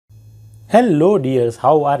Hello dears,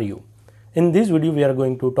 how are you? In this video we are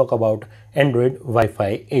going to talk about Android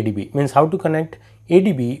Wi-Fi ADB, means how to connect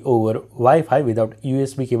ADB over Wi-Fi without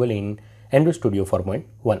USB cable in Android Studio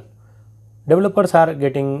 4.1. Developers are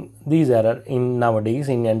getting these error nowadays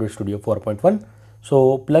in Android Studio 4.1.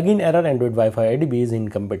 So plugin error Android Wi-Fi ADB is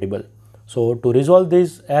incompatible. So to resolve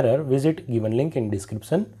this error, visit given link in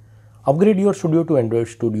description. Upgrade your studio to Android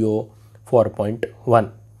Studio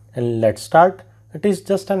 4.1 and let's start. It is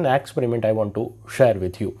just an experiment I want to share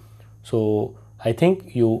with you. So I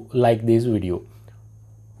think you like this video.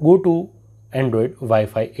 Go to Android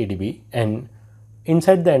Wi-Fi ADB and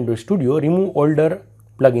inside the Android Studio remove older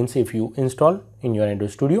plugins if you install in your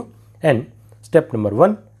Android Studio, and step number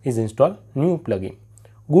 1 is install new plugin.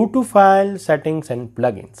 Go to File, Settings and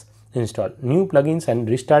Plugins. Install new plugins and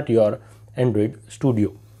restart your Android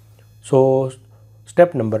Studio. So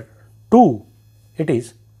step number 2, it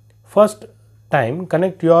is first time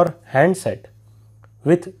connect your handset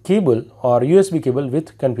with cable or USB cable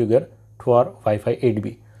with configure for Wi-Fi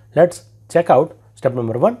ADB. Let's check out step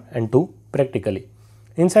number 1 and 2 practically.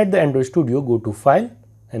 Inside the Android Studio, go to File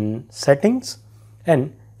and Settings,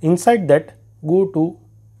 and inside that go to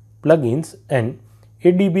Plugins and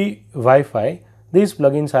ADB Wi-Fi. These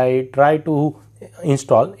plugins I try to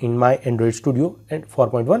install in my Android Studio at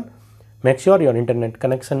 4.1. Make sure your internet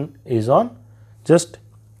connection is on. Just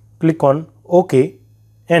click on OK,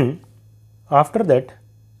 and after that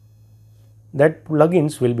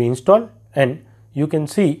plugins will be installed, and you can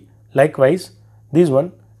see likewise this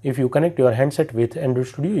one. If you connect your handset with Android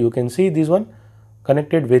Studio, you can see this one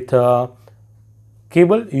connected with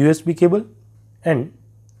cable, USB cable, and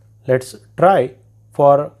let's try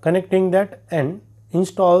for connecting that and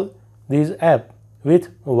install this app with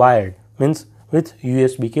wired, means with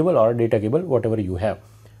USB cable or data cable, whatever you have.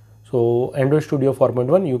 So Android Studio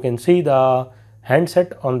 4.1, you can see the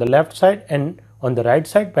handset on the left side, and on the right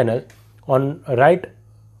side panel on right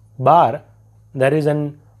bar there is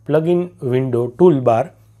an plugin window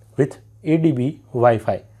toolbar with ADB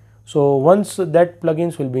Wi-Fi. So once that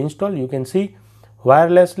plugins will be installed, you can see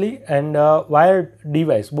wirelessly and wired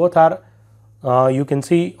device both are you can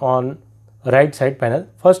see on right side panel.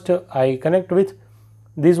 First I connect with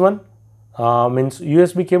this one means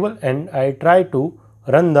USB cable, and I try to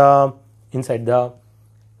run the inside the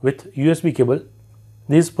with USB cable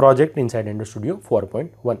this project inside Android Studio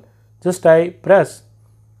 4.1. Just I press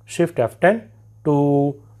Shift F10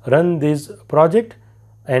 to run this project,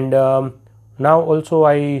 and now also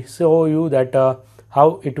I show you that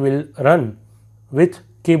how it will run with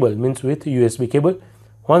cable, means with USB cable.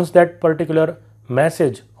 Once that particular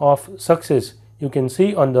message of success you can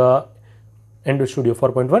see on the Android Studio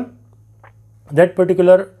 4.1, that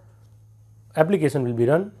particular application will be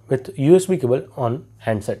run with USB cable on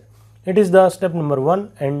handset. It is the step number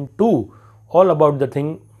 1 and 2 all about the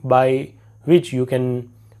thing by which you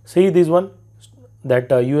can see this one, that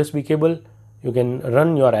USB cable you can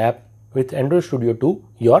run your app with Android Studio to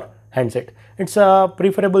your handset. It's a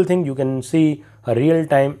preferable thing, you can see a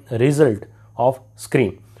real-time result of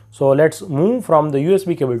screen. So let's move from the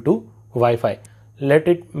USB cable to Wi-Fi. Let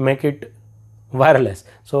it make it wireless.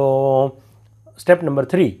 So step number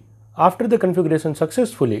 3, after the configuration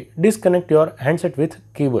successfully, disconnect your handset with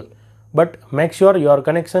cable, but make sure your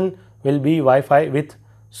connection will be Wi-Fi with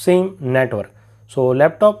same network. So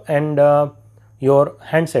laptop and your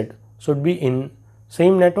handset should be in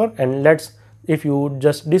same network, and if you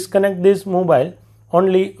just disconnect this mobile,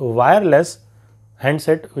 only wireless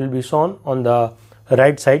handset will be shown on the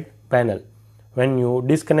right side panel when you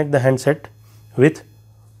disconnect the handset with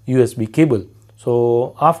USB cable.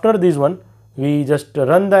 So after this one, we just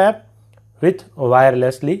run the app with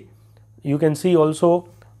wirelessly. You can see also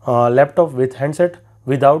laptop with handset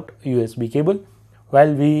without USB cable.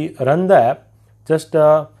 While we run the app, just we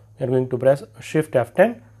are going to press Shift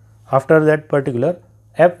F10. After that particular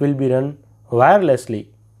app will be run wirelessly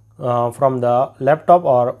from the laptop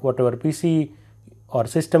or whatever PC or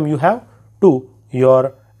system you have to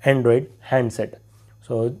your Android handset.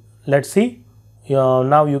 So let's see.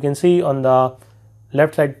 Now you can see on the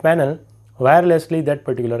left side panel wirelessly that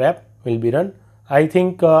particular app will be run. I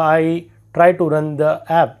think I try to run the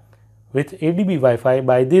app with ADB Wi-Fi.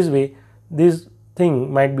 By this way, this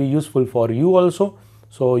thing might be useful for you also.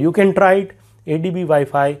 So you can try it, ADB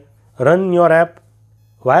Wi-Fi, run your app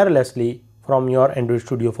wirelessly from your Android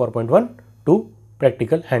Studio 4.1 to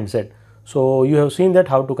practical handset. So you have seen that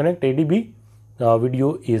how to connect ADB. The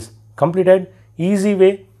video is completed. Easy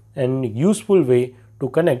way and useful way to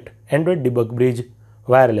connect Android debug bridge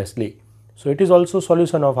wirelessly. So it is also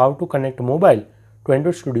solution of how to connect mobile to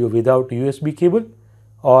Android Studio without USB cable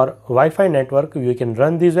or Wi-Fi network. You can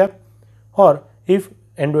run this app or if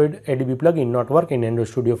Android ADB plugin not work in Android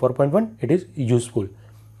Studio 4.1, it is useful.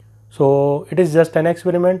 So it is just an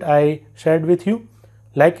experiment I shared with you.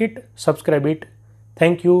 Like it, subscribe it.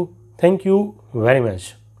 Thank you very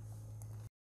much.